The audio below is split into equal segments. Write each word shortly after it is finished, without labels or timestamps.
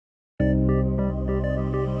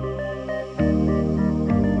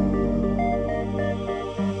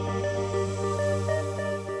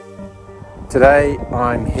Today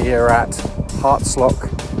I'm here at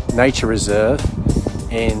Hartslock Nature Reserve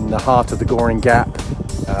in the heart of the Goring Gap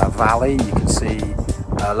Valley. You can see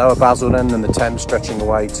Lower Basildon and the Thames stretching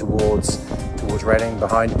away towards Reading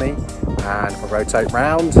behind me, and if I rotate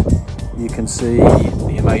round you can see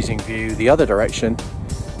the amazing view the other direction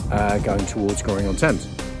going towards Goring-on-Thames.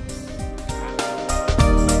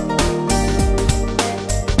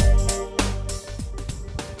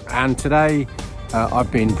 And today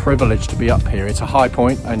I've been privileged to be up here. It's a high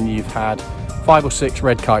point and you've had 5 or 6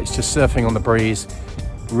 red kites just surfing on the breeze.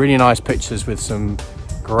 Really nice pictures with some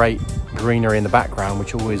great greenery in the background,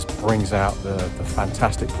 which always brings out the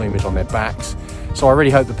fantastic plumage on their backs. So I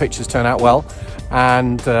really hope the pictures turn out well,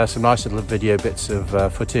 and some nice little video bits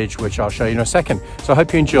of footage which I'll show you in a second. So I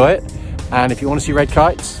hope you enjoy it, and if you want to see red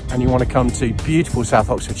kites and you want to come to beautiful South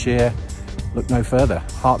Oxfordshire, look no further.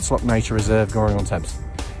 Hartslock Nature Reserve, Goring-on-Thames.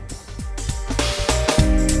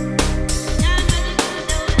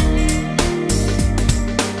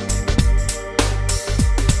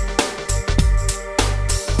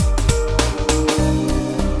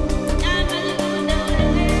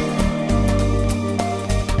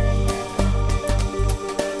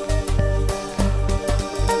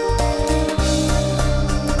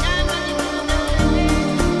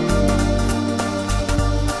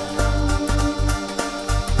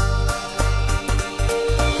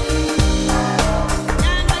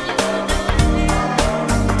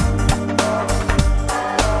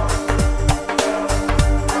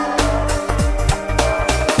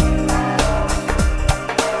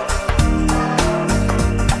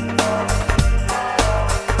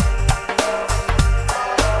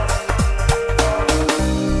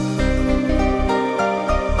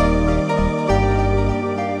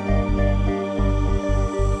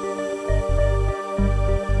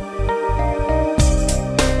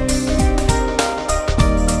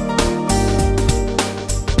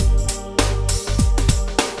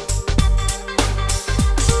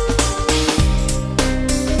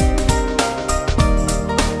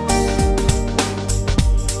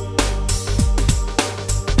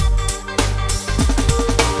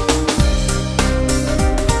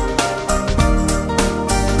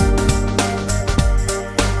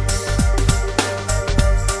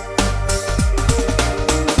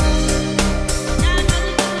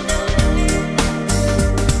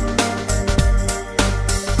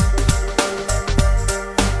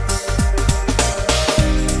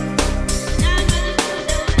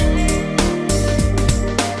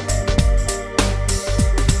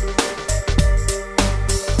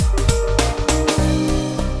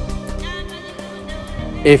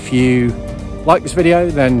 If you like this video,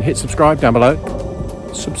 then hit subscribe down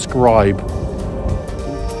below. Subscribe.